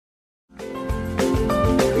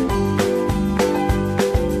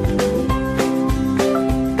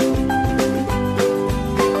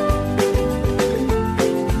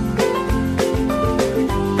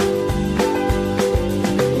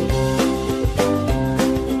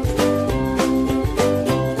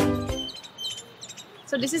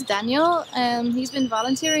this is Daniel. He's been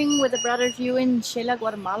volunteering with a brother of you in Xela,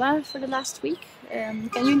 Guatemala for the last week.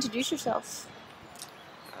 Can you introduce yourself?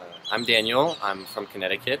 I'm Daniel. I'm from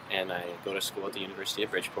Connecticut and I go to school at the University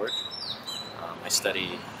of Bridgeport. I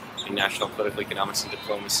study international political economics and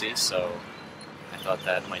diplomacy, so I thought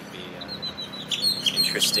that might be an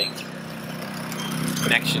interesting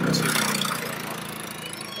connection to.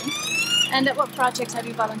 And at what projects have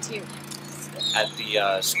you volunteered? At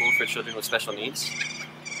the School for Children with Special Needs.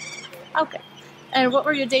 Okay. And what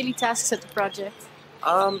were your daily tasks at the project?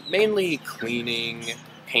 Mainly cleaning,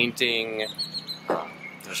 painting.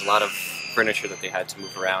 There's a lot of furniture that they had to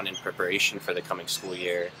move around in preparation for the coming school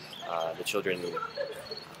year. The children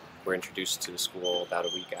were introduced to the school about a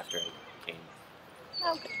week after I came.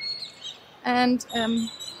 Okay. And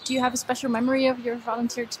do you have a special memory of your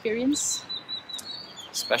volunteer experience?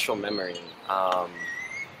 Special memory.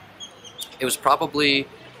 It was probably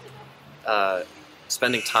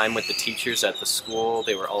spending time with the teachers at the school.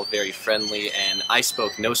 They were all very friendly, and I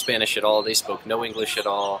spoke no Spanish at all. They spoke no English at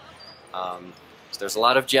all. So there's a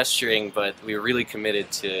lot of gesturing, but we were really committed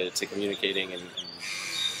to communicating and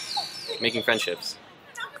making friendships.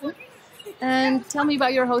 And tell me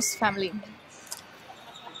about your host family.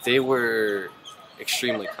 They were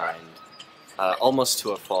extremely kind. Almost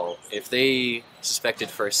to a fault. If they suspected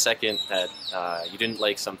for a second that you didn't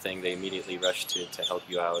like something, they immediately rushed to help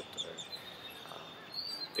you out.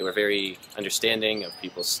 They were very understanding of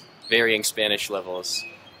people's varying Spanish levels.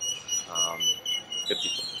 Good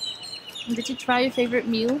people. Did you try your favorite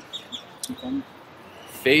meal with them?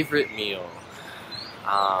 Favorite meal?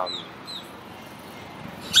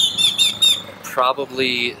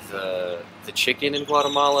 Probably the chicken in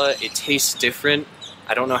Guatemala. It tastes different.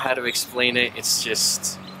 I don't know how to explain it. It's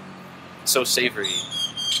just so savory,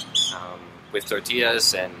 with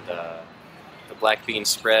tortillas and the black bean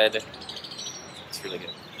spread. It's really good.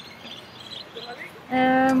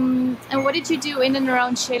 And what did you do in and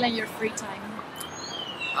around Xela in your free time?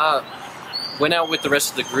 Went out with the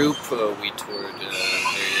rest of the group. We toured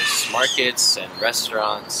various markets and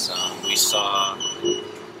restaurants. We saw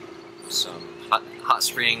some hot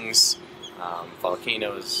springs,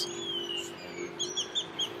 volcanoes.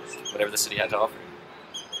 Whatever the city had to offer.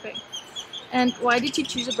 Great. And why did you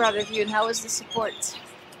choose a brother of you, and how was the support?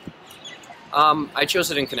 I chose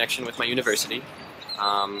it in connection with my university,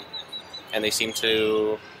 and they seem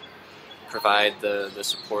to provide the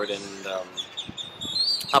support and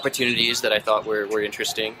opportunities that I thought were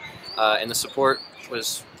interesting. And the support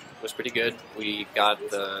was pretty good. We got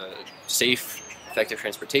the safe, effective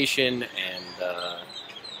transportation, and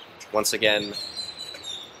once again,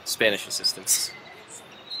 Spanish assistance.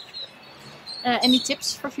 Any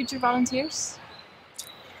tips for future volunteers?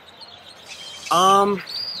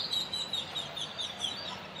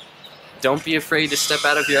 Don't be afraid to step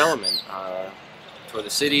out of your element. Tour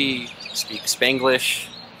the city, speak Spanglish,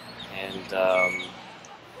 and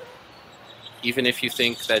even if you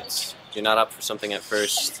think that you're not up for something at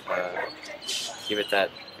first, give it a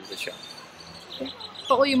shot.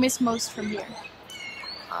 What will you miss most from here?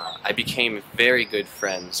 I became very good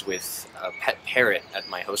friends with a pet parrot at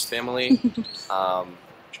my host family.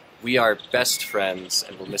 We are best friends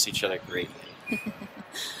and will miss each other greatly.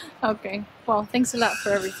 Okay, well, thanks a lot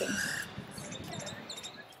for everything.